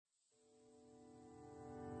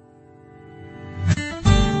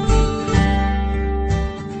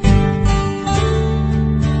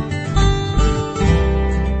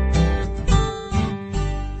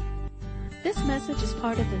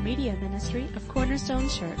media ministry of Cornerstone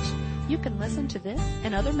Church. You can listen to this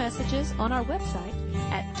and other messages on our website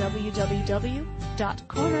at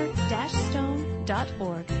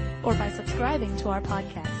www.corner-stone.org or by subscribing to our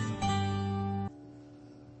podcast.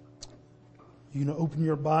 You can open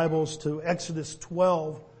your Bibles to Exodus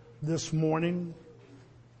 12 this morning.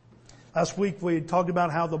 Last week we talked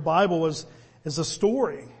about how the Bible is a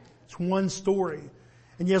story. It's one story.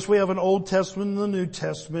 And yes, we have an Old Testament and the New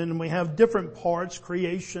Testament, and we have different parts: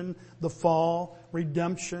 creation, the fall,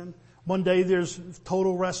 redemption. One day there's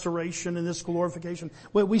total restoration and this glorification.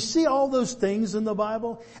 Well, we see all those things in the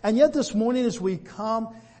Bible, and yet this morning as we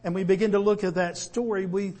come and we begin to look at that story,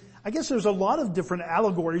 I guess there's a lot of different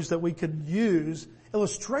allegories that we could use,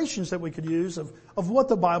 illustrations that we could use of what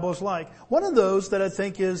the Bible is like. One of those that I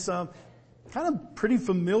think is kind of pretty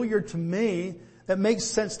familiar to me, that makes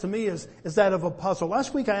sense to me, is that of a puzzle.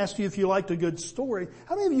 Last week I asked you if you liked a good story.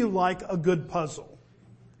 How many of you like a good puzzle?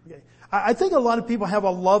 Okay. I think a lot of people have a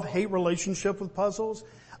love-hate relationship with puzzles.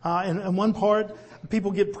 In one part,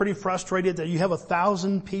 people get pretty frustrated that you have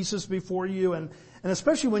 1,000 pieces before you, and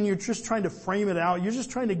especially when you're just trying to frame it out, you're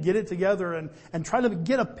just trying to get it together and try to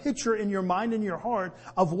get a picture in your mind and your heart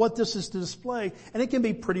of what this is to display, and it can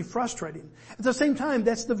be pretty frustrating. At the same time,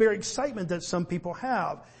 that's the very excitement that some people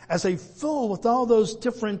have as they fill with all those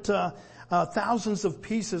different thousands of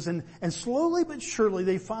pieces, and slowly but surely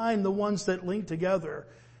they find the ones that link together.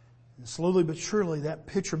 And slowly but surely that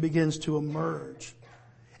picture begins to emerge.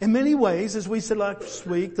 In many ways, as we said last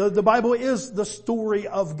week, the Bible is the story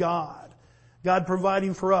of God. God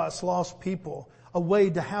providing for us, lost people, a way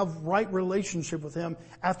to have right relationship with Him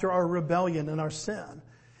after our rebellion and our sin.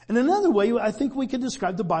 And another way, I think we could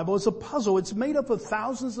describe the Bible as a puzzle. It's made up of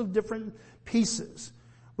thousands of different pieces.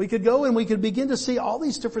 We could go and we could begin to see all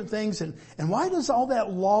these different things, and why does all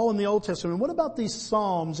that law in the Old Testament, and what about these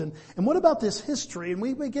Psalms, and what about this history? And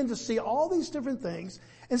we begin to see all these different things.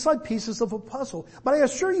 It's like pieces of a puzzle. But I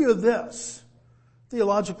assure you of this,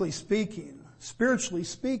 theologically speaking, spiritually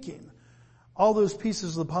speaking, all those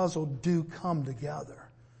pieces of the puzzle do come together.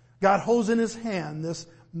 God holds in His hand this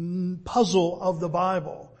puzzle of the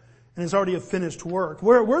Bible, and it's already a finished work.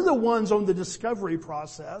 We're the ones on the discovery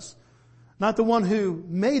process, not the one who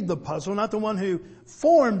made the puzzle, not the one who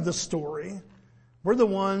formed the story. We're the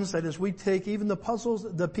ones that as we take even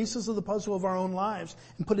the pieces of the puzzle of our own lives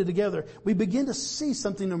and put it together, we begin to see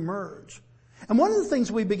something emerge. And one of the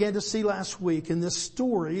things we began to see last week in this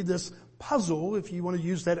story, this puzzle, if you want to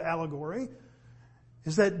use that allegory,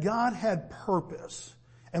 is that God had purpose.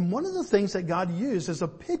 And one of the things that God used as a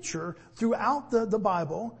picture throughout the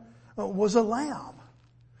Bible was a lamb.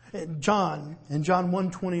 In John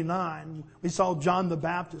 1:29, we saw John the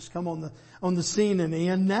Baptist come on the scene, and he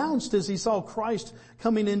announced as he saw Christ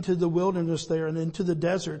coming into the wilderness there and into the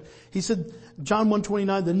desert. He said, John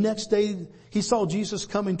 1:29, the next day he saw Jesus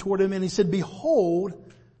coming toward him, and he said, "Behold,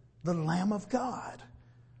 the Lamb of God,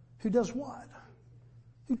 who does what?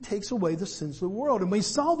 Who takes away the sins of the world." And we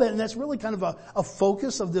saw that, and that's really kind of a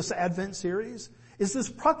focus of this Advent series, is this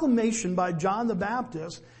proclamation by John the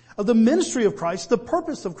Baptist of the ministry of Christ, the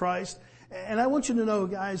purpose of Christ. And I want you to know,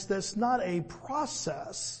 guys, that's not a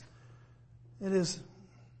process. It is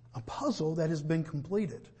a puzzle that has been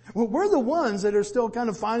completed. We're the ones that are still kind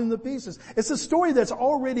of finding the pieces. It's a story that's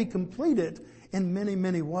already completed in many,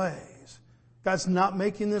 many ways. God's not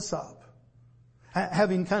making this up.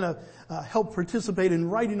 Having kind of helped participate in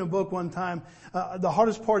writing a book one time, the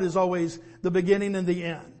hardest part is always the beginning and the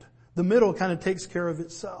end. The middle kind of takes care of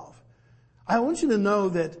itself. I want you to know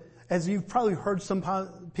that, as you've probably heard some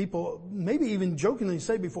people maybe even jokingly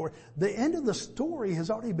say before, the end of the story has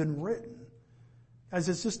already been written. As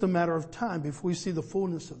it's just a matter of time before we see the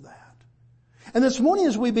fullness of that. And this morning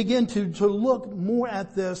as we begin to look more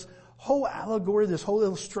at this whole allegory, this whole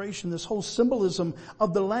illustration, this whole symbolism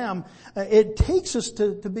of the Lamb, it takes us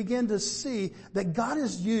to begin to see that God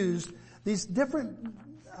has used these different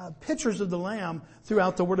pictures of the Lamb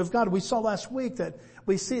throughout the Word of God. We saw last week that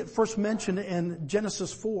we see it first mentioned in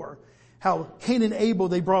Genesis 4, how Cain and Abel,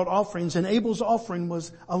 they brought offerings, and Abel's offering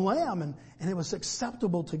was a lamb, and it was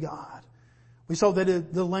acceptable to God. We saw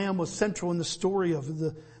that the lamb was central in the story of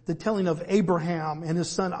the telling of Abraham and his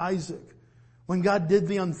son Isaac. When God did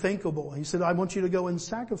the unthinkable, He said, "I want you to go and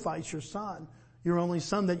sacrifice your son, your only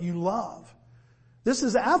son that you love." This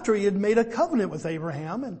is after He had made a covenant with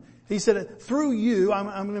Abraham, and He said, "Through you, I'm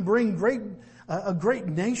going to bring a great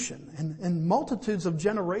nation and multitudes of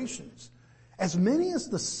generations, as many as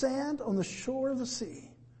the sand on the shore of the sea."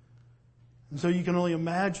 And so you can only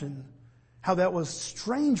imagine how that was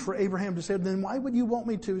strange for Abraham to say, "Then why would you want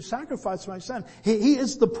me to sacrifice my son?" He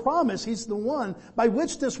is the promise. He's the one by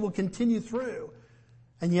which this will continue through.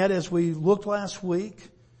 And yet as we looked last week,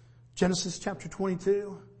 Genesis chapter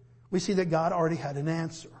 22, we see that God already had an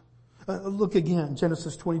answer. Look again,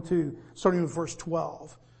 Genesis 22, starting with verse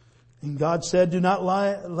 12. And God said, do not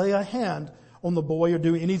lay a hand on the boy or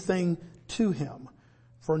do anything to him.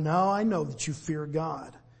 For now I know that you fear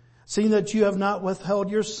God, seeing that you have not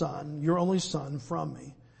withheld your son, your only son, from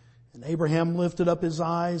me. And Abraham lifted up his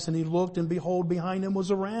eyes and he looked, and behold, behind him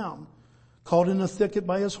was a ram, caught in a thicket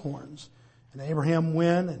by his horns. And Abraham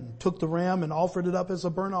went and took the ram and offered it up as a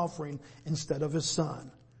burnt offering instead of his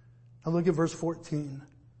son. Now look at verse 14.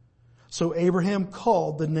 So Abraham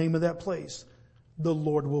called the name of that place, the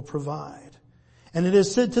Lord will provide. And it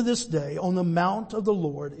is said to this day, on the mount of the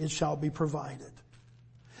Lord it shall be provided.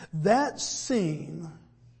 That scene,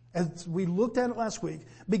 as we looked at it last week,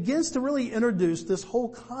 begins to really introduce this whole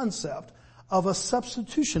concept of a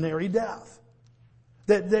substitutionary death.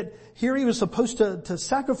 That here he was supposed to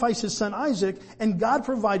sacrifice his son Isaac, and God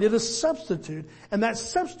provided a substitute, and that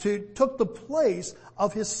substitute took the place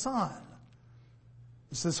of his son.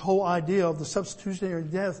 It's this whole idea of the substitutionary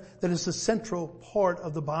death that is the central part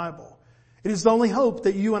of the Bible. It is the only hope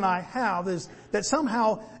that you and I have, is that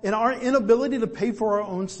somehow in our inability to pay for our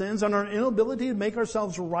own sins and our inability to make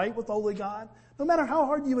ourselves right with holy God, no matter how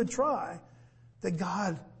hard you would try, that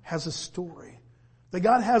God has a story. That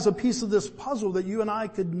God has a piece of this puzzle that you and I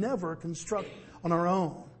could never construct on our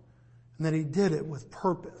own. And that he did it with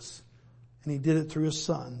purpose. And he did it through his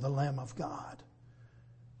son, the Lamb of God.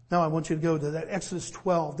 Now I want you to go to that Exodus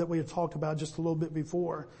 12 that we had talked about just a little bit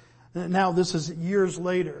before. And now this is years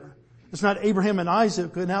later. It's not Abraham and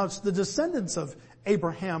Isaac, but now it's the descendants of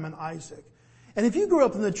Abraham and Isaac. And if you grew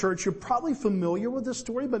up in the church, you're probably familiar with this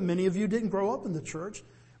story, but many of you didn't grow up in the church.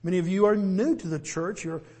 Many of you are new to the church.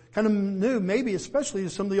 You're kind of new, maybe especially to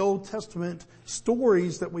some of the Old Testament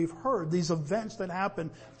stories that we've heard, these events that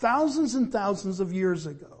happened thousands and thousands of years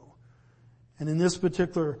ago. And in this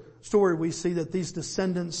particular story, we see that these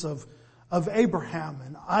descendants of Abraham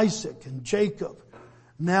and Isaac and Jacob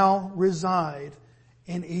now reside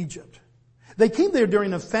in Egypt. They came there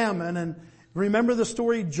during a famine, and remember the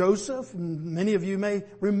story Joseph? And many of you may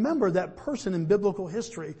remember that person in biblical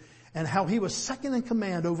history and how he was second in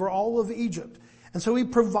command over all of Egypt. And so he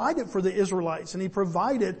provided for the Israelites, and he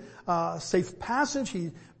provided safe passage,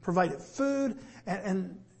 he provided food,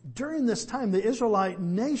 and during this time the Israelite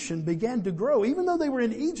nation began to grow. Even though they were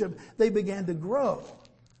in Egypt, they began to grow.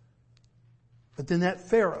 But then that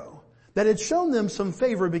Pharaoh that had shown them some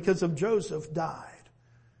favor because of Joseph died.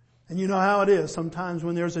 And you know how it is. Sometimes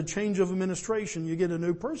when there's a change of administration, you get a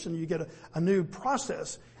new person, you get a new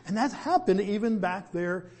process. And that happened even back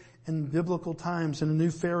there in biblical times, and a new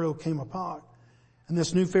Pharaoh came upon. And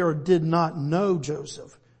this new Pharaoh did not know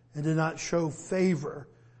Joseph and did not show favor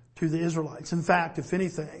to the Israelites. In fact, if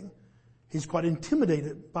anything, he's quite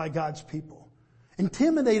intimidated by God's people.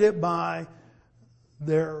 Intimidated by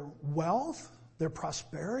their wealth, their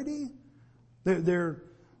prosperity, their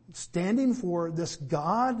standing for this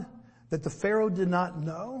God that the Pharaoh did not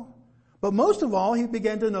know. But most of all, he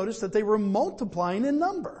began to notice that they were multiplying in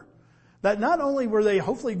number. That not only were they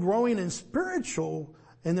hopefully growing in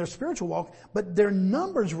their spiritual walk, but their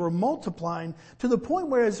numbers were multiplying to the point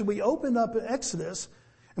where as we opened up Exodus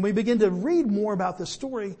and we begin to read more about this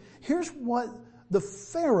story, here's what the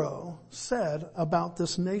Pharaoh said about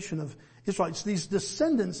this nation of Israelites, these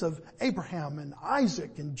descendants of Abraham and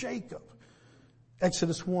Isaac and Jacob.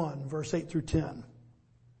 Exodus 1, verse 8 through 10.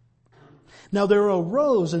 Now there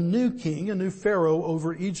arose a new king, a new Pharaoh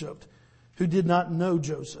over Egypt, who did not know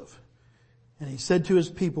Joseph. And he said to his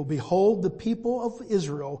people, behold, the people of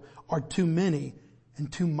Israel are too many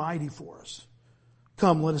and too mighty for us.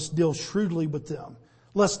 Come, let us deal shrewdly with them,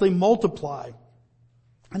 lest they multiply.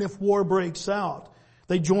 And if war breaks out,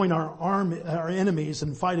 they join our enemies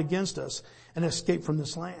and fight against us and escape from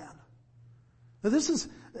this land. Now this is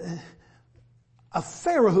a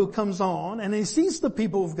Pharaoh who comes on and he sees the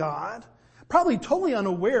people of God, probably totally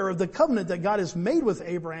unaware of the covenant that God has made with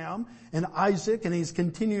Abraham and Isaac, and he's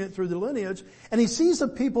continuing it through the lineage. And he sees the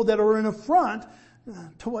people that are in affront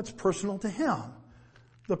to what's personal to him,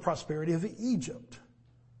 the prosperity of Egypt.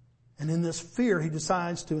 And in this fear, he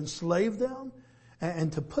decides to enslave them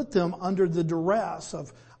and to put them under the duress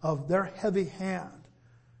of their heavy hand.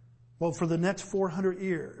 Well, for the next 400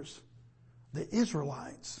 years, the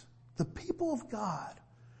Israelites, the people of God,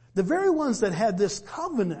 the very ones that had this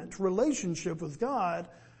covenant relationship with God,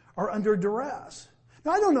 are under duress.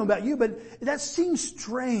 Now, I don't know about you, but that seems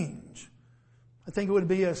strange. I think it would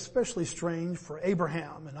be especially strange for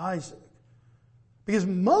Abraham and Isaac. Because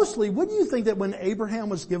mostly, wouldn't you think that when Abraham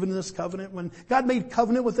was given this covenant, when God made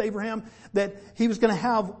covenant with Abraham, that he was going to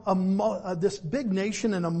have this big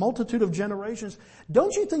nation and a multitude of generations?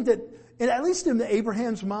 Don't you think that, at least in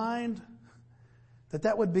Abraham's mind,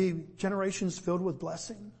 that would be generations filled with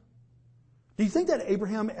blessing? Do you think that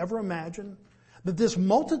Abraham ever imagined that this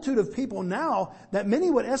multitude of people now, that many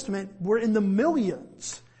would estimate were in the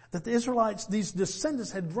millions, that the Israelites, these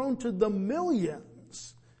descendants had grown to the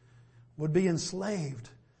millions, would be enslaved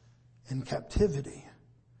in captivity?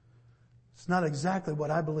 It's not exactly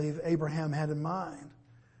what I believe Abraham had in mind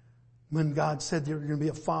when God said you're going to be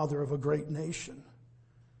a father of a great nation.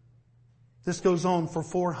 This goes on for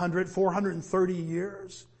 430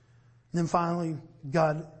 years. And then finally,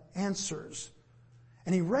 God answers.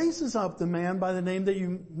 And he raises up the man by the name that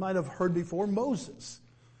you might have heard before, Moses.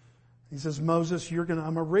 He says, Moses, I'm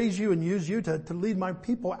going to raise you and use you to lead my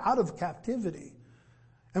people out of captivity.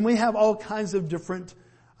 And we have all kinds of different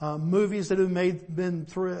movies that have been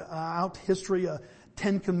throughout history.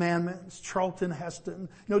 10 Commandments, Charlton Heston,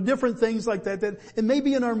 different things like that it may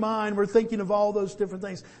be in our mind. We're thinking of all those different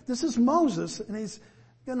things. This is Moses, and he's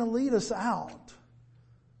going to lead us out.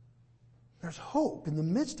 There's hope in the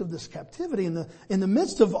midst of this captivity. In the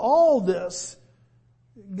midst of all this,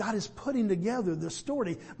 God is putting together this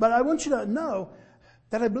story. But I want you to know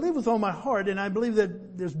that I believe with all my heart, and I believe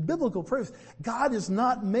that there's biblical proof, God is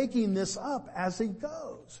not making this up as he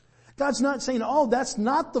goes. God's not saying, that's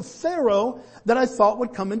not the Pharaoh that I thought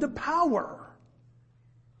would come into power.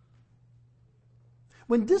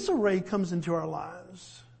 When disarray comes into our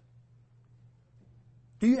lives,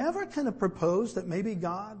 do you ever kind of propose that maybe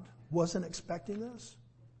God wasn't expecting this?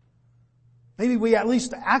 Maybe we at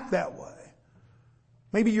least act that way.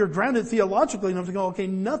 Maybe you're grounded theologically enough to go, okay,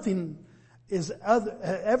 nothing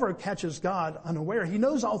ever catches God unaware. He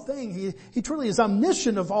knows all things. He truly is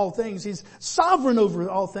omniscient of all things. He's sovereign over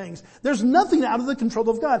all things. There's nothing out of the control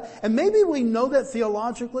of God. And maybe we know that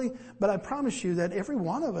theologically, but I promise you that every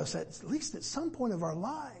one of us, at least at some point of our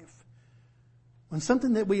life, when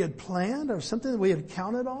something that we had planned or something that we had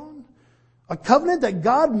counted on, a covenant that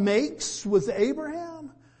God makes with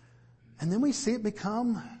Abraham, and then we see it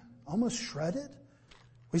become almost shredded.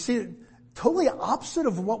 We see it totally opposite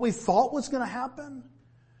of what we thought was going to happen.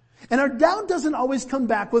 And our doubt doesn't always come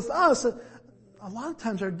back with us. A lot of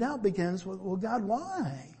times our doubt begins with, well, God,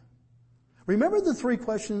 why? Remember the 3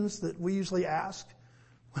 questions that we usually ask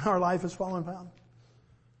when our life is falling apart?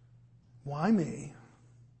 Why me?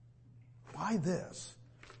 Why this?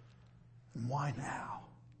 And why now?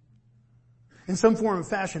 In some form or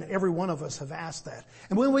fashion, every one of us have asked that.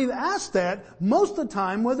 And when we've asked that, most of the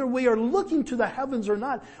time, whether we are looking to the heavens or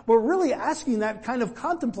not, we're really asking that, kind of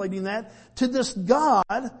contemplating that, to this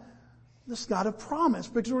God of promise.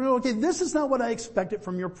 Because we're going, okay, this is not what I expected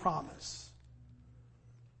from your promise.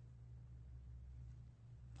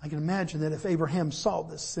 I can imagine that if Abraham saw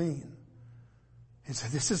this scene, he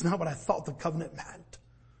said, this is not what I thought the covenant meant.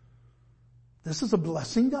 This is a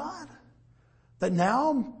blessing, God, that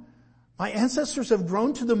now my ancestors have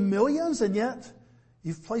grown to the millions, and yet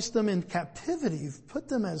you've placed them in captivity. You've put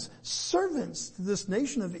them as servants to this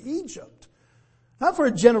nation of Egypt. Not for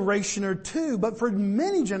a generation or two, but for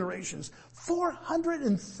many generations.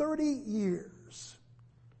 430 years.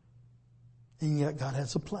 And yet God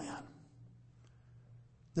has a plan.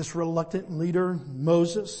 This reluctant leader,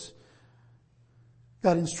 Moses,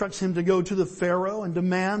 God instructs him to go to the Pharaoh and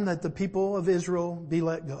demand that the people of Israel be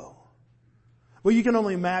let go. Well, you can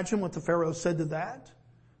only imagine what the Pharaoh said to that.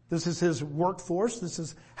 This is his workforce. This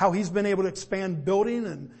is how he's been able to expand building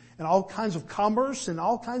and all kinds of commerce and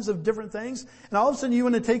all kinds of different things. And all of a sudden you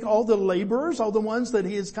want to take all the laborers, all the ones that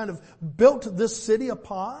he has kind of built this city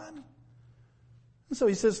upon? And so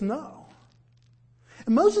he says no.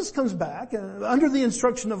 And Moses comes back under the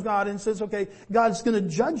instruction of God and says, okay, God's going to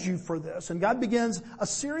judge you for this. And God begins a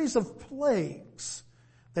series of plagues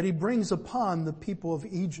that he brings upon the people of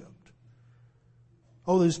Egypt.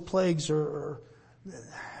 Oh, those plagues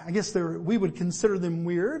I guess we would consider them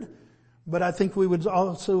weird, but I think we would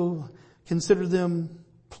also consider them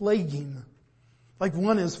plaguing. Like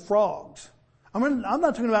one is frogs. I'm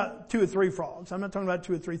not talking about 2 or 3 frogs. I'm not talking about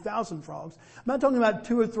 2 or 3,000 frogs. I'm not talking about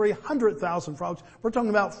 2 or 300,000 frogs. We're talking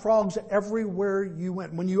about frogs everywhere you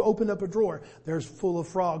went. When you open up a drawer, there's full of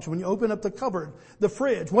frogs. When you open up the cupboard, the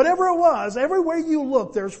fridge, whatever it was, everywhere you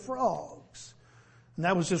look, there's frogs. And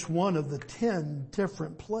that was just one of the 10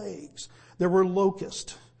 different plagues. There were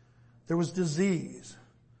locusts. There was disease.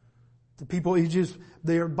 The people,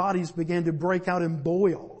 their bodies began to break out in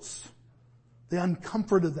boils. The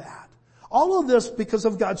uncomfort of that. All of this because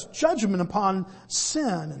of God's judgment upon sin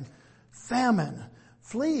and famine,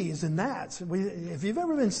 fleas and gnats. If you've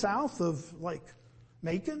ever been south of like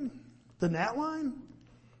Macon, the gnat line,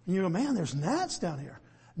 and you go, man, there's gnats down here.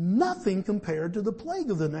 Nothing compared to the plague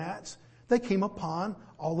of the gnats that came upon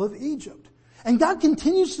all of Egypt. And God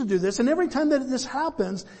continues to do this, and every time that this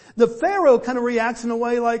happens, the Pharaoh kind of reacts in a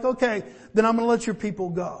way like, okay, then I'm going to let your people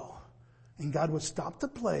go. And God would stop the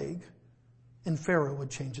plague, and Pharaoh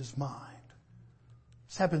would change his mind.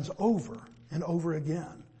 This happens over and over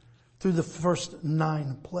again through the first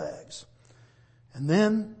 9 plagues. And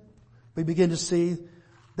then we begin to see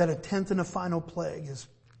that a 10th and a final plague is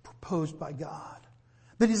proposed by God.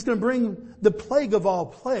 That he's going to bring the plague of all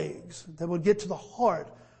plagues that will get to the heart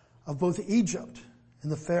of both Egypt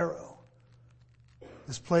and the Pharaoh.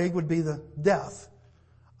 This plague would be the death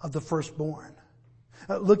of the firstborn.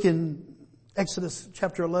 Look in Exodus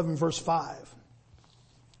chapter 11 verse 5.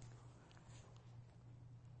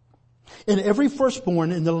 And every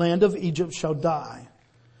firstborn in the land of Egypt shall die,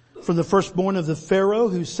 from the firstborn of the Pharaoh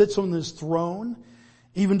who sits on his throne,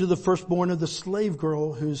 even to the firstborn of the slave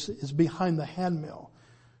girl who is behind the handmill,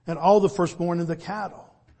 and all the firstborn of the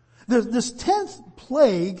cattle. This 10th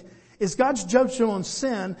plague is God's judgment on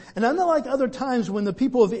sin, and unlike other times when the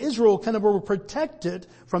people of Israel kind of were protected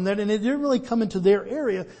from that and it didn't really come into their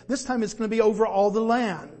area, this time it's going to be over all the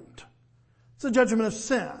land. It's a judgment of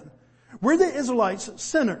sin. Were the Israelites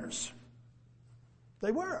sinners?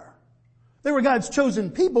 They were. They were God's chosen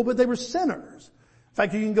people, but they were sinners. In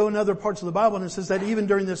fact, you can go in other parts of the Bible and it says that even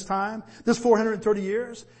during this time, this 430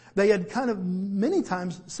 years, they had kind of many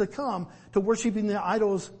times succumbed to worshiping the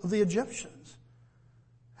idols of the Egyptians.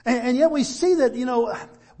 And yet we see that,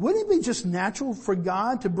 wouldn't it be just natural for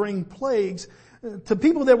God to bring plagues to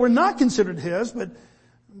people that were not considered his, but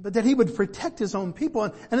that he would protect his own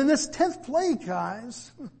people? And in this 10th plague,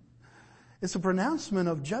 guys, it's a pronouncement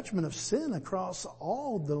of judgment of sin across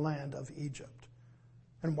all the land of Egypt.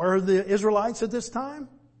 And where are the Israelites at this time?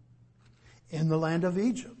 In the land of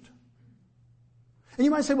Egypt. And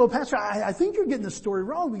you might say, well, Pastor, I think you're getting the story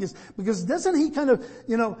wrong because doesn't he kind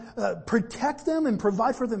of, protect them and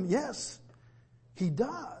provide for them? Yes, he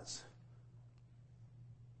does.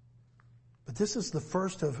 But this is the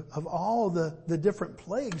first of all the different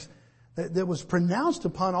plagues that was pronounced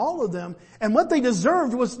upon all of them. And what they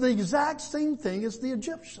deserved was the exact same thing as the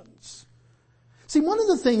Egyptians. See, one of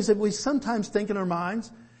the things that we sometimes think in our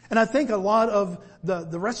minds, and I think a lot of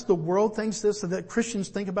the rest of the world thinks this, that Christians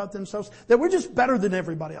think about themselves, that we're just better than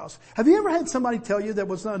everybody else. Have you ever had somebody tell you that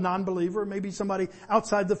was a non-believer, maybe somebody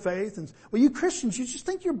outside the faith, and, well, you Christians, you just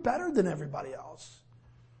think you're better than everybody else?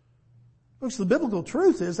 Because the biblical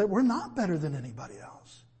truth is that we're not better than anybody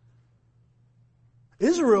else.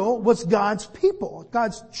 Israel was God's people,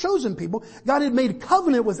 God's chosen people. God had made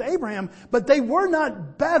covenant with Abraham, but they were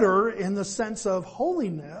not better in the sense of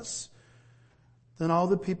holiness than all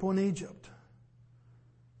the people in Egypt.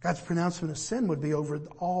 God's pronouncement of sin would be over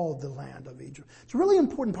all the land of Egypt. It's a really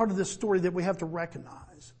important part of this story that we have to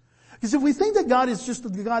recognize. Because if we think that God is just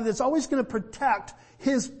the God that's always going to protect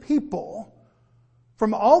his people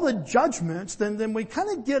from all the judgments, then we kind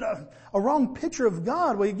of get a wrong picture of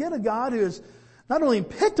God. We get a God who is not only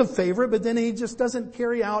picked a favorite, but then he just doesn't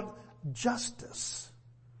carry out justice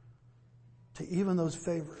to even those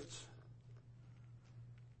favorites.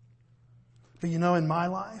 But in my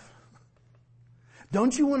life,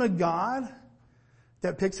 don't you want a God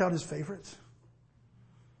that picks out his favorites?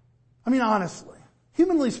 I mean, honestly,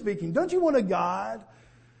 humanly speaking, don't you want a God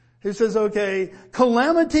who says, okay,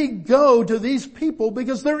 calamity go to these people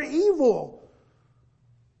because they're evil.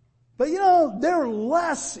 But they're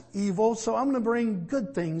less evil, so I'm going to bring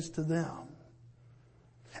good things to them.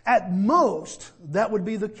 At most, that would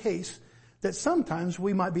be the case that sometimes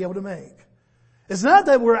we might be able to make. It's not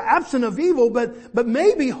that we're absent of evil, but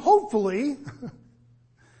maybe, hopefully,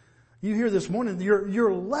 you hear this morning,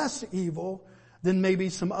 you're less evil than maybe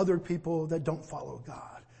some other people that don't follow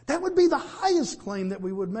God. That would be the highest claim that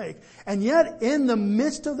we would make. And yet, in the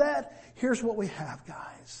midst of that, here's what we have,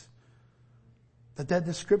 guys. That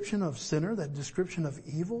description of sinner, that description of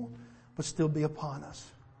evil would still be upon us.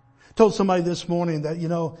 I told somebody this morning that,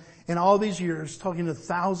 in all these years, talking to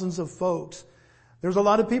thousands of folks, there's a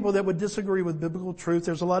lot of people that would disagree with biblical truth.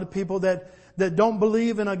 There's a lot of people that don't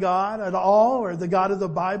believe in a God at all or the God of the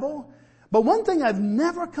Bible. But one thing I've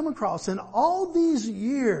never come across in all these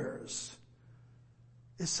years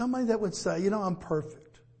is somebody that would say, I'm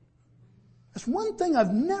perfect. That's one thing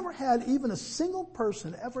I've never had even a single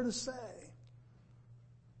person ever to say.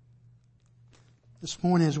 This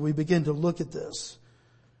morning as we begin to look at this,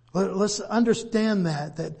 let's understand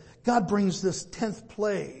that God brings this 10th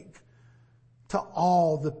plague to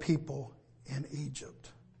all the people in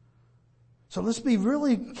Egypt. So let's be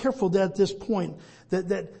really careful that at this point that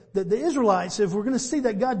the Israelites, if we're going to see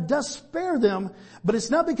that God does spare them, but it's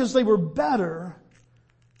not because they were better.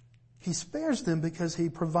 He spares them because He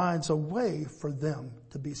provides a way for them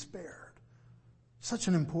to be spared. Such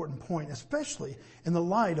an important point, especially in the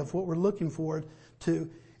light of what we're looking forward to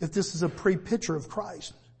if this is a pre-picture of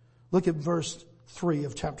Christ. Look at verse 3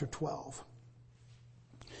 of chapter 12.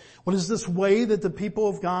 What is this way that the people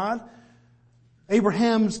of God,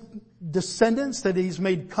 Abraham's descendants that He's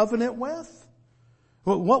made covenant with?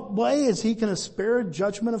 What way is He going to spare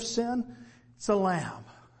judgment of sin? It's a lamb.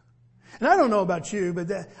 And I don't know about you,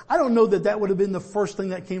 but I don't know that would have been the first thing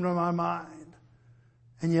that came to my mind.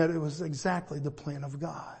 And yet it was exactly the plan of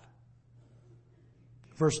God.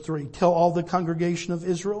 Verse 3, tell all the congregation of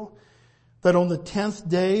Israel that on the 10th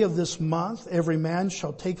day of this month, every man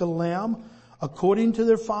shall take a lamb according to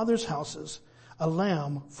their father's houses, a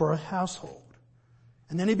lamb for a household.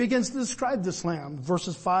 And then He begins to describe this lamb,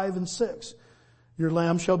 verses 5 and 6. Your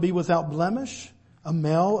lamb shall be without blemish, a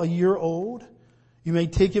male, a year old. You may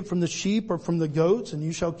take it from the sheep or from the goats, and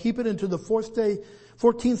you shall keep it until the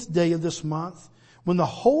 14th day of this month, when the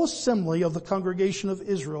whole assembly of the congregation of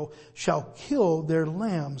Israel shall kill their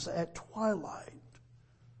lambs at twilight.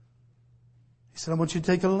 He said, I want you to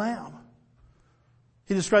take a lamb.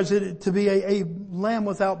 He describes it to be a lamb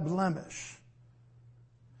without blemish.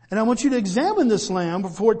 And I want you to examine this lamb for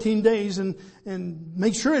 14 days and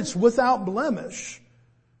make sure it's without blemish.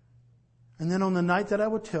 And then on the night that I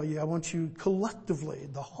will tell you, I want you collectively,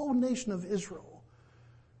 the whole nation of Israel,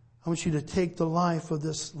 I want you to take the life of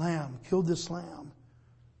this lamb, kill this lamb.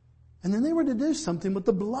 And then they were to do something with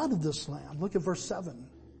the blood of this lamb. Look at verse 7.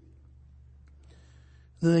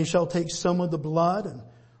 Then they shall take some of the blood and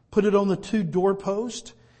put it on the 2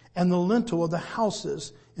 doorposts and the lintel of the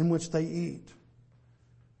houses in which they eat.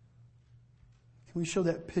 Can we show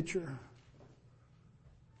that picture?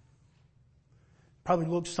 Probably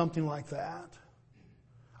looks something like that.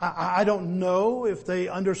 I don't know if they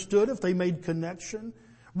understood, if they made connection.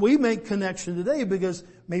 We make connection today because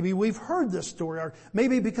maybe we've heard this story, or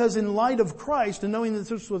maybe because in light of Christ and knowing that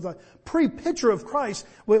this was a pre-picture of Christ,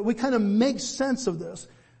 we kind of make sense of this.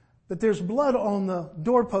 That there's blood on the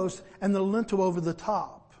doorpost and the lintel over the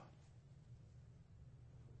top.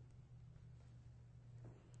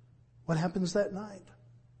 What happens that night?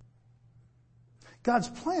 God's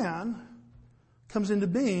plan comes into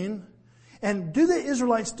being, and do the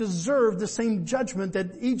Israelites deserve the same judgment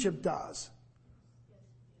that Egypt does?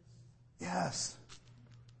 Yes.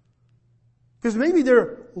 Because maybe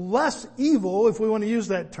they're less evil, if we want to use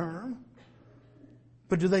that term.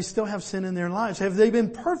 But do they still have sin in their lives? Have they been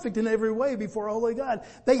perfect in every way before a holy God?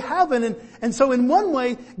 They haven't. And so in one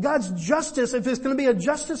way, God's justice, if it's going to be a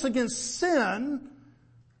justice against sin,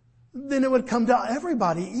 then it would come to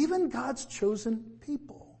everybody, even God's chosen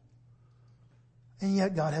people. And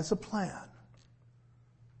yet God has a plan.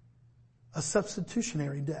 A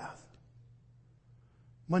substitutionary death.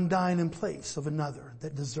 One dying in place of another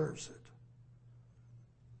that deserves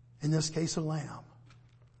it. In this case, a lamb.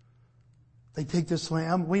 They take this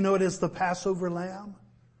lamb. We know it as the Passover lamb.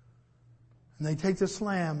 And they take this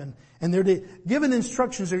lamb and they're given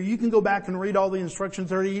instructions there. You can go back and read all the instructions.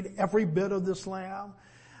 They're to eat every bit of this lamb.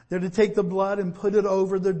 They're to take the blood and put it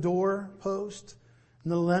over the doorpost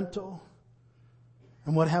and the lintel.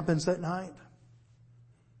 And what happens that night?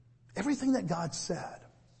 Everything that God said.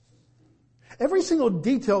 Every single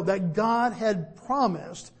detail that God had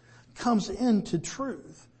promised comes into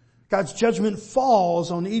truth. God's judgment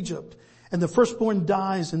falls on Egypt, and the firstborn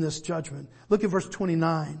dies in this judgment. Look at verse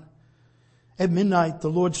 29. At midnight, the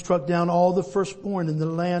Lord struck down all the firstborn in the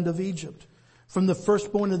land of Egypt, from the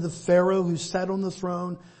firstborn of the Pharaoh who sat on the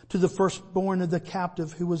throne to the firstborn of the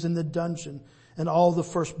captive who was in the dungeon, and all the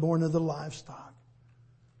firstborn of the livestock.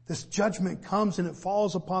 This judgment comes and it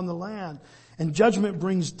falls upon the land, and judgment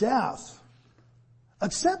brings death.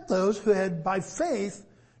 Except those who had by faith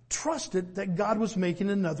trusted that God was making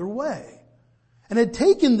another way. And had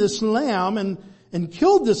taken this lamb and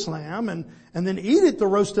killed this lamb and then eat it, the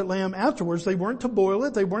roasted lamb, afterwards. They weren't to boil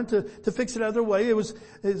it. They weren't to fix it other way. It was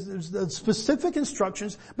specific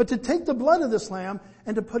instructions, but to take the blood of this lamb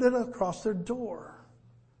and to put it across their door.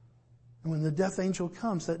 And when the death angel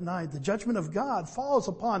comes that night, the judgment of God falls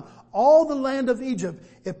upon all the land of Egypt.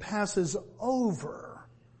 It passes over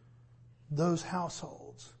those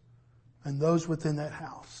households and those within that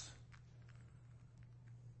house.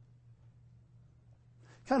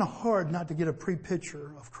 Kind of hard not to get a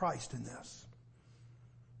pre-picture of Christ in this.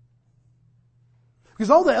 Because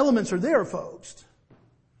all the elements are there, folks.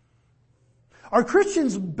 Are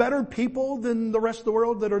Christians better people than the rest of the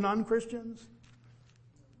world that are non-Christians?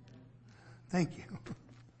 Thank you.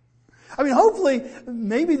 I mean, hopefully,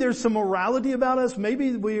 maybe there's some morality about us.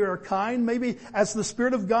 Maybe we are kind. Maybe as the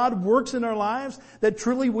Spirit of God works in our lives, that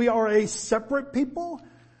truly we are a separate people.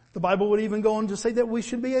 The Bible would even go on to say that we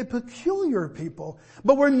should be a peculiar people.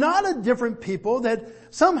 But we're not a different people, that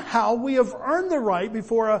somehow we have earned the right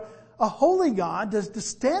before a holy God to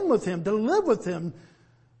stand with Him, to live with Him.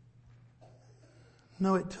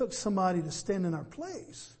 No, it took somebody to stand in our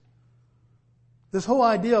place. This whole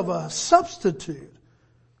idea of a substitute,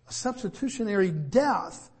 a substitutionary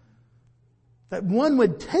death, that one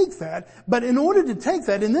would take that, but in order to take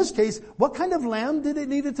that, in this case, what kind of lamb did it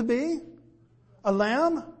need it to be? A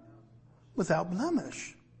lamb without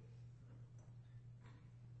blemish.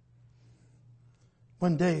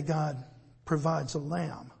 One day God provides a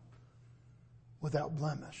lamb without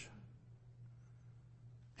blemish.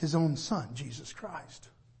 His own Son, Jesus Christ.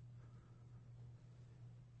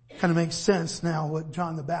 Kind of makes sense now what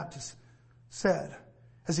John the Baptist said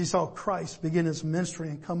as he saw Christ begin His ministry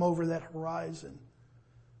and come over that horizon.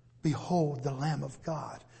 Behold the Lamb of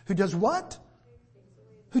God. Who does what?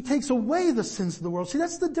 Who takes away the sins of the world. See,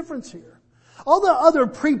 that's the difference here. All the other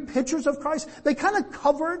pre-pictures of Christ, they kind of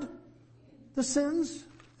covered the sins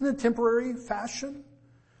in a temporary fashion,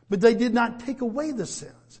 but they did not take away the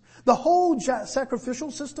sins. The whole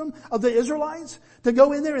sacrificial system of the Israelites, to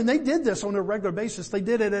go in there, and they did this on a regular basis. They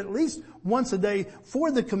did it at least once a day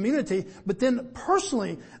for the community, but then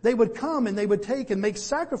personally, they would come and they would take and make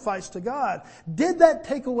sacrifice to God. Did that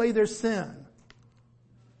take away their sin?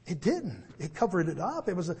 It didn't. It covered it up.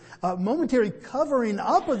 It was a momentary covering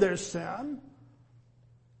up of their sin.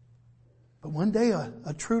 But one day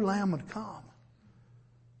a true lamb would come.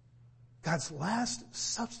 God's last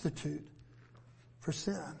substitute for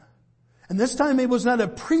sin. And this time it was not a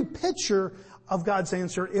pre-picture of God's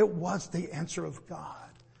answer. It was the answer of God.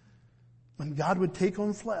 When God would take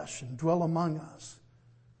on flesh and dwell among us.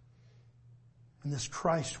 And this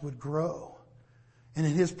Christ would grow. And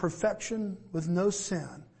in His perfection with no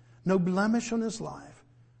sin, no blemish on His life,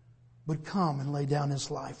 would come and lay down His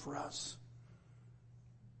life for us.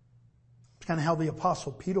 It's kind of how the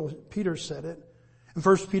Apostle Peter said it. In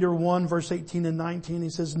 1 Peter 1 verse 18 and 19, he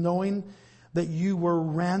says, knowing that you were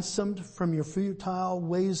ransomed from your futile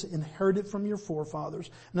ways inherited from your forefathers.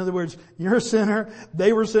 In other words, you're a sinner,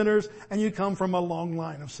 they were sinners, and you come from a long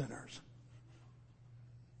line of sinners.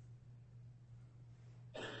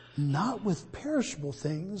 Not with perishable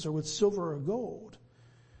things or with silver or gold,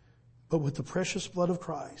 but with the precious blood of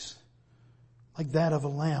Christ, like that of a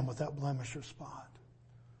lamb without blemish or spot.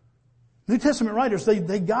 New Testament writers,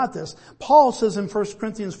 they got this. Paul says in 1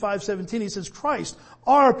 Corinthians 5:17, he says, Christ,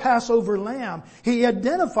 our Passover lamb. He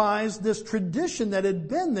identifies this tradition that had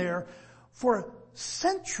been there for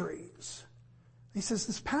centuries. He says,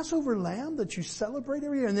 this Passover lamb that you celebrate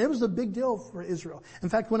every year, and it was a big deal for Israel. In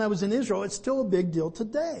fact, when I was in Israel, it's still a big deal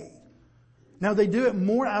today. Now they do it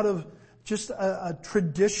more out of just a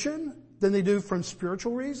tradition than they do from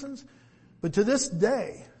spiritual reasons. But to this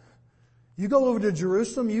day, you go over to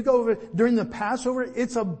Jerusalem, you go over during the Passover,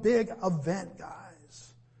 it's a big event,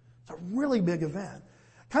 guys. It's a really big event.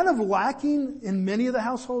 Kind of lacking in many of the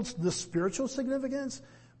households the spiritual significance,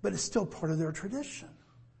 but it's still part of their tradition.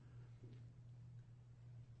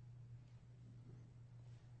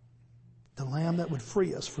 The lamb that would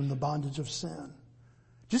free us from the bondage of sin.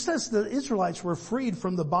 Just as the Israelites were freed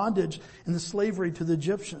from the bondage and the slavery to the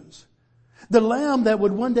Egyptians. The lamb that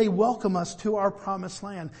would one day welcome us to our promised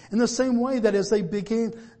land. In the same way that as they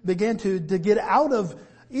began to get out of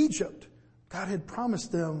Egypt, God had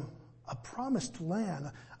promised them a promised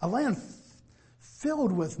land. A land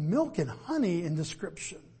filled with milk and honey in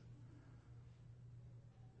description.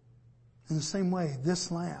 In the same way, this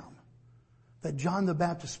lamb that John the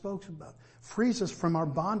Baptist spoke about frees us from our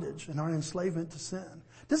bondage and our enslavement to sin.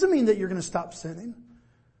 Doesn't mean that you're going to stop sinning.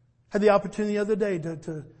 Had the opportunity the other day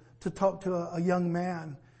to talk to a young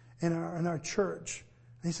man in our church.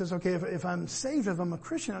 And he says, okay, if I'm saved, if I'm a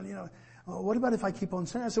Christian, what about if I keep on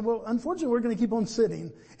sinning? I said, well, unfortunately, we're going to keep on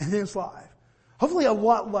sinning in this life. Hopefully a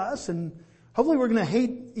lot less, and hopefully we're going to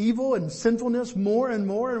hate evil and sinfulness more and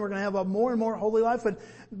more, and we're going to have a more and more holy life,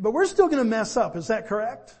 but we're still going to mess up. Is that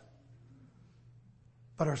correct?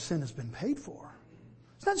 But our sin has been paid for.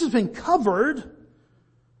 It's not just been covered.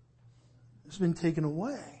 It's been taken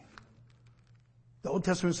away. The Old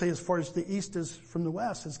Testament says as far as the east is from the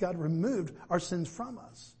west, has God removed our sins from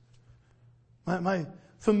us. My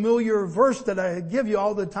familiar verse that I give you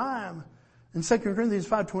all the time in 2 Corinthians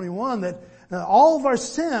 5:21, that all of our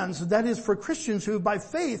sins, that is for Christians who by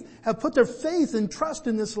faith have put their faith and trust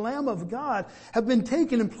in this Lamb of God, have been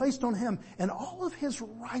taken and placed on Him, and all of His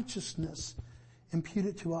righteousness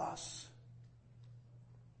imputed to us.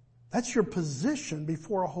 That's your position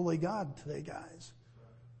before a holy God today, guys.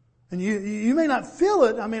 And you may not feel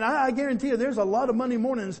it. I mean, I guarantee you there's a lot of Monday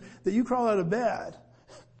mornings that you crawl out of bed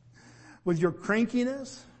with your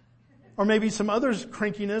crankiness, or maybe some other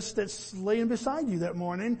crankiness that's laying beside you that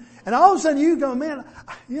morning. And all of a sudden you go, man,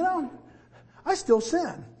 I still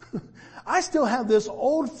sin. I still have this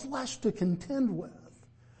old flesh to contend with.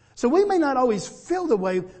 So we may not always feel the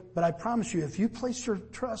way, but I promise you, if you place your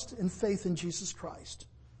trust and faith in Jesus Christ,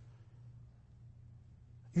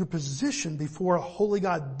 your position before a holy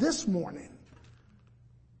God this morning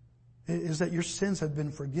is that your sins have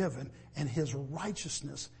been forgiven and His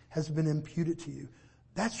righteousness has been imputed to you.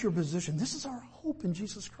 That's your position. This is our hope in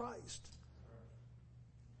Jesus Christ.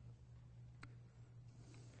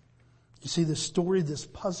 You see this story, this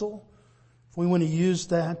puzzle, if we want to use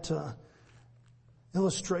that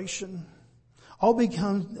illustration, all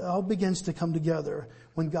begins to come together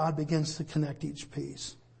when God begins to connect each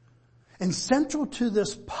piece. And central to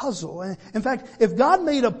this puzzle, in fact, if God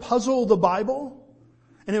made a puzzle of the Bible,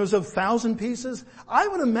 and it was of 1,000 pieces, I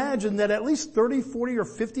would imagine that at least 30, 40, or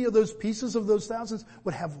 50 of those pieces of those thousands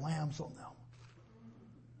would have lambs on them.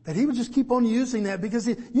 That He would just keep on using that, because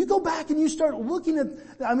you go back and you start looking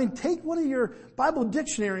at, take one of your Bible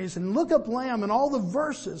dictionaries and look up lamb and all the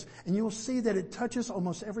verses, and you'll see that it touches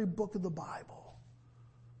almost every book of the Bible.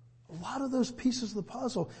 A lot of those pieces of the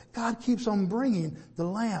puzzle, God keeps on bringing the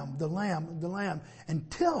lamb,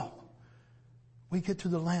 until we get to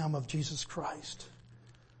the lamb of Jesus Christ.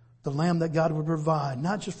 The lamb that God would provide,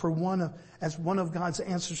 not just for as one of God's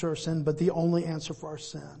answers to our sin, but the only answer for our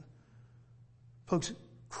sin. Folks,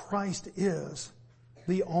 Christ is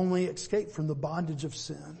the only escape from the bondage of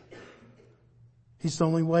sin. He's the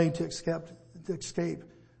only way to escape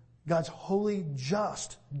God's holy,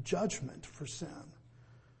 just judgment for sin.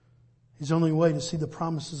 He's the only way to see the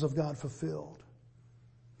promises of God fulfilled.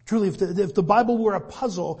 Truly, if the Bible were a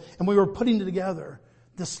puzzle and we were putting it together,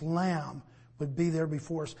 this lamb would be there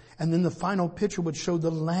before us. And then the final picture would show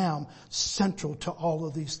the lamb central to all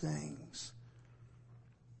of these things.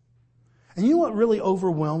 And you know what really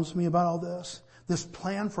overwhelms me about all this? This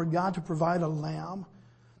plan for God to provide a lamb,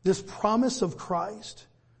 this promise of Christ,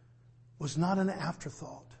 was not an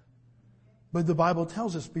afterthought. But the Bible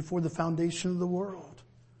tells us before the foundation of the world.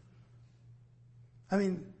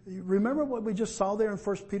 Remember what we just saw there in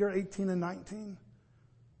 1 Peter 18 and 19?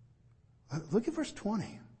 Look at verse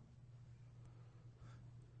 20.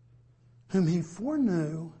 Whom He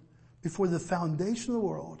foreknew before the foundation of the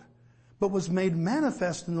world, but was made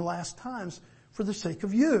manifest in the last times for the sake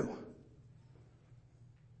of you.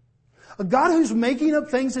 A God who's making up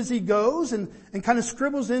things as He goes and kind of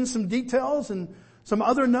scribbles in some details and some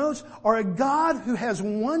other notes, or a God who has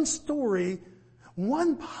one story,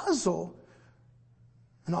 one puzzle,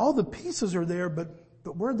 and all the pieces are there, but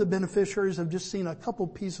we're the beneficiaries of just seeing a couple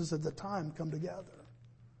pieces at the time come together.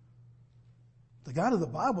 The God of the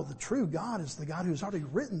Bible, the true God, is the God who's already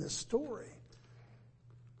written this story.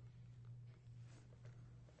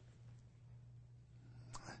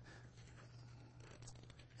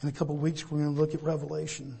 In a couple of weeks, we're going to look at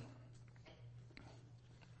Revelation.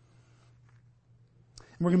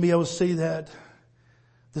 And we're going to be able to see that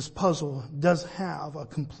this puzzle does have a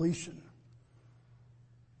completion.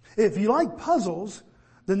 If you like puzzles,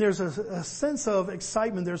 then there's a sense of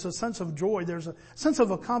excitement, there's a sense of joy, there's a sense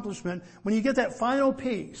of accomplishment when you get that final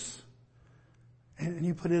piece and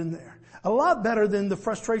you put it in there. A lot better than the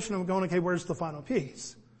frustration of going, okay, where's the final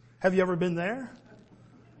piece? Have you ever been there?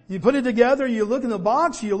 You put it together, you look in the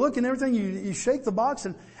box, you look in everything, you shake the box,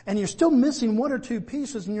 and you're still missing one or two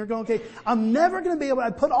pieces, and you're going, okay, I'm never going to be able to, I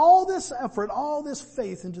put all this effort, all this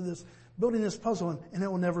faith into this, building this puzzle, and it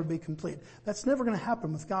will never be complete. That's never going to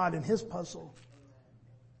happen with God and His puzzle.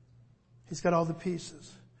 He's got all the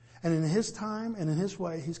pieces. And in His time and in His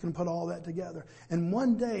way, He's going to put all that together. And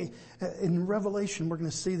one day, in Revelation, we're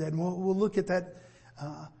going to see that, and we'll look at that,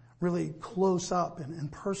 really close up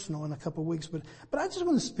and personal in a couple of weeks. But I just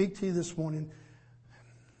want to speak to you this morning.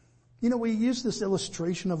 You know, we used this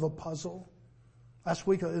illustration of a puzzle. Last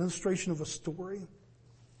week, an illustration of a story.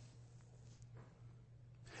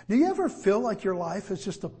 Do you ever feel like your life is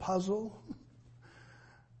just a puzzle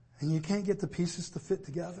and you can't get the pieces to fit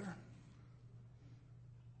together?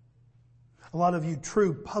 A lot of you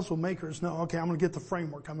true puzzle makers know, okay, I'm going to get the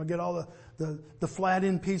framework. I'm going to get all the flat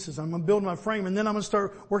end pieces. I'm going to build my frame, and then I'm going to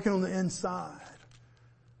start working on the inside.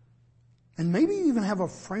 And maybe you even have a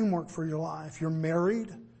framework for your life. You're married.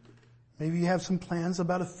 Maybe you have some plans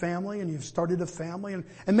about a family, and you've started a family. And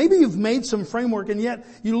maybe you've made some framework, and yet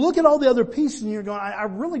you look at all the other pieces, and you're going, I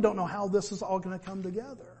really don't know how this is all going to come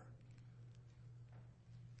together.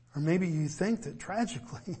 Or maybe you think that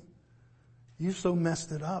tragically You so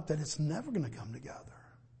messed it up that it's never going to come together.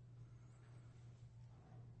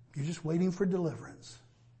 You're just waiting for deliverance.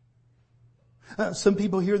 Some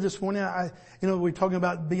people here this morning, we're talking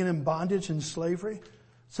about being in bondage and slavery.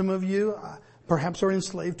 Some of you perhaps are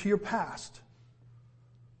enslaved to your past.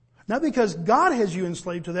 Not because God has you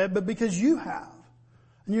enslaved to that, but because you have.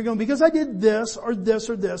 And you're going, because I did this or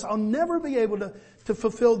this or this, I'll never be able to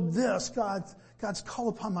fulfill this, God's call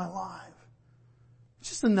upon my life. It's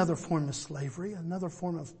just another form of slavery, another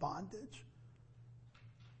form of bondage.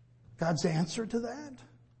 God's answer to that?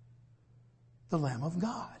 The Lamb of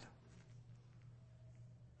God.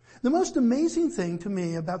 The most amazing thing to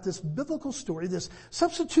me about this biblical story, this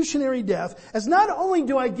substitutionary death, is not only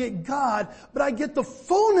do I get God, but I get the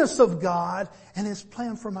fullness of God and His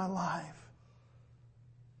plan for my life.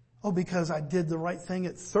 Oh, because I did the right thing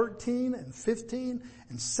at 13 and 15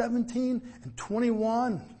 and 17 and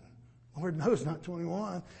 21. Lord knows not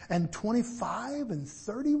 21. And 25 and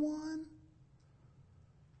 31.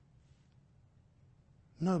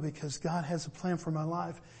 No, because God has a plan for my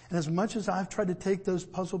life. And as much as I've tried to take those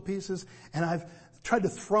puzzle pieces and I've tried to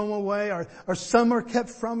throw them away or some are kept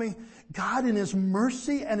from me, God in His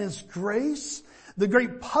mercy and His grace, the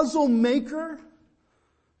great puzzle maker,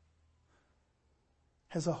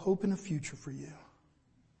 has a hope and a future for you.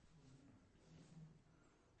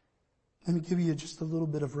 Let me give you just a little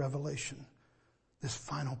bit of revelation. This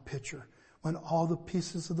final picture, when all the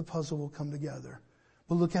pieces of the puzzle will come together.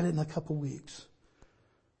 We'll look at it in a couple weeks.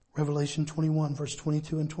 Revelation 21, verse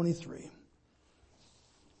 22 and 23.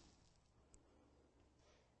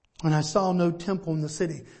 And I saw no temple in the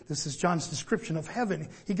city. This is John's description of heaven.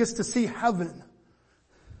 He gets to see heaven.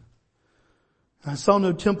 And I saw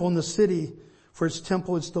no temple in the city, for its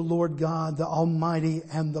temple is the Lord God, the Almighty,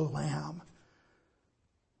 and the Lamb.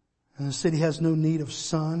 And the city has no need of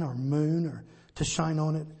sun or moon or to shine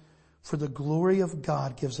on it, for the glory of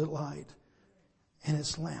God gives it light, and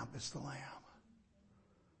its lamp is the Lamb.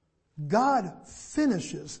 God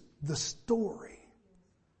finishes the story.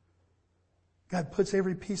 God puts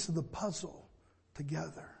every piece of the puzzle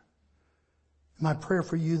together. My prayer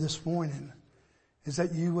for you this morning is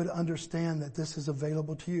that you would understand that this is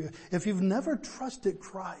available to you. If you've never trusted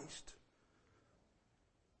Christ,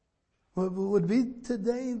 would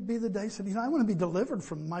today be the day said, I want to be delivered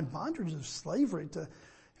from my bondage of slavery to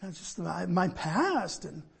just my past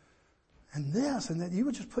and this, and that you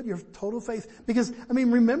would just put your total faith. Because,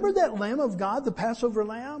 remember that Lamb of God, the Passover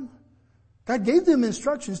lamb? God gave them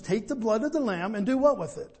instructions, take the blood of the lamb and do what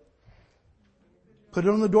with it? Put it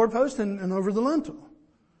on the doorpost and over the lintel.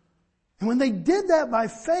 And when they did that by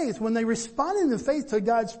faith, when they responded in faith to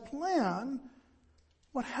God's plan,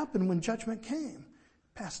 what happened when judgment came?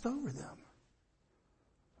 Passed over them.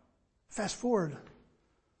 Fast forward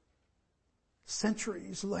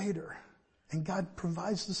centuries later, and God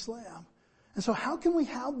provides this lamb. And so how can we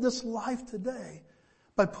have this life today?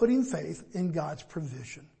 By putting faith in God's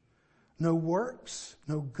provision. No works,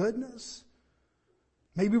 no goodness.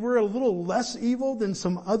 Maybe we're a little less evil than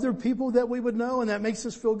some other people that we would know, and that makes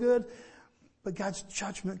us feel good. But God's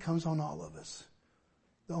judgment comes on all of us.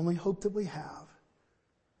 The only hope that we have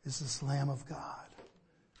is this Lamb of God.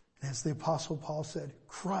 And as the Apostle Paul said,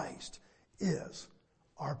 Christ is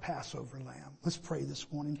our Passover lamb. Let's pray this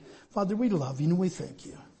morning. Father, we love you and we thank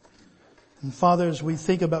you. And Father, as we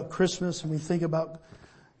think about Christmas and we think about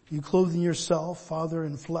you clothing yourself, Father,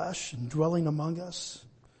 in flesh and dwelling among us,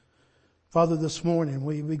 Father, this morning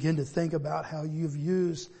we begin to think about how you've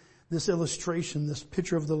used this illustration, this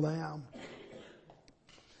picture of the Lamb.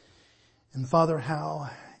 And Father, how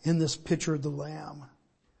in this picture of the Lamb,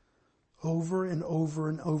 over and over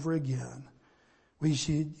and over again, we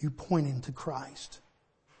see you pointing to Christ.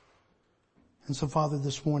 And so, Father,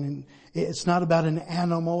 this morning, it's not about an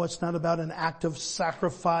animal. It's not about an act of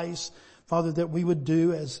sacrifice, Father, that we would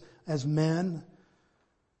do as men.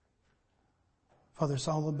 Father, it's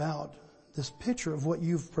all about this picture of what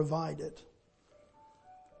you've provided.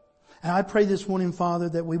 And I pray this morning, Father,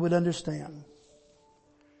 that we would understand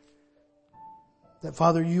that,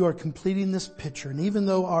 Father, you are completing this picture. And even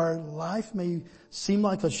though our life may seem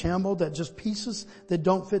like a shamble, that just pieces that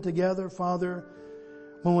don't fit together, Father,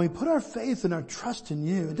 when we put our faith and our trust in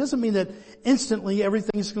you, it doesn't mean that instantly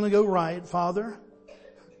everything's going to go right, Father.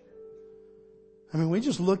 We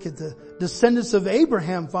just look at the descendants of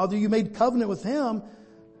Abraham, Father. You made covenant with him.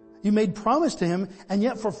 You made promise to him. And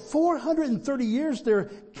yet for 430 years,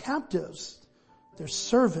 they're captives. They're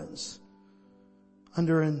servants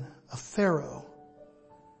under a Pharaoh.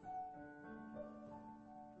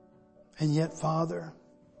 And yet, Father,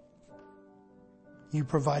 you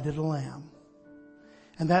provided a lamb.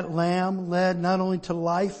 And that lamb led not only to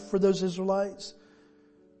life for those Israelites,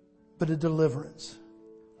 but a deliverance.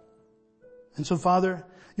 And so, Father,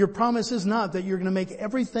 your promise is not that you're going to make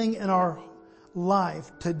everything in our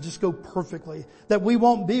life to just go perfectly, that we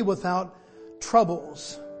won't be without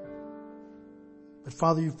troubles. But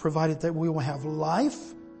Father, you've provided that we will have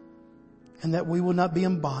life and that we will not be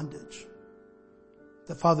in bondage.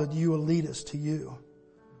 That Father, you will lead us to you.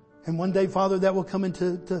 And one day, Father, that will come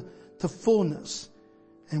into to fullness,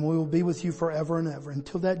 and we will be with you forever and ever.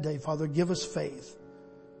 Until that day, Father, give us faith.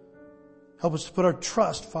 Help us to put our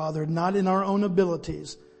trust, Father, not in our own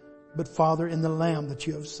abilities, but Father, in the Lamb that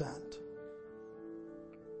you have sent.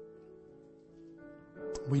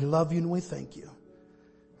 We love you and we thank you.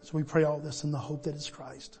 So we pray all this in the hope that is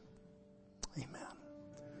Christ. Amen.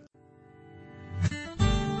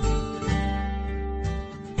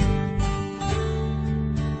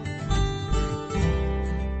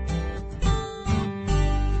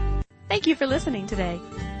 Thank you for listening today.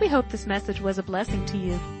 We hope this message was a blessing to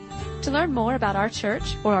you. To learn more about our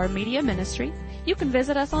church or our media ministry, you can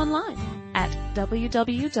visit us online at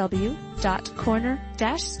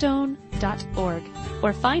www.corner-stone.org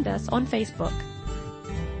or find us on Facebook.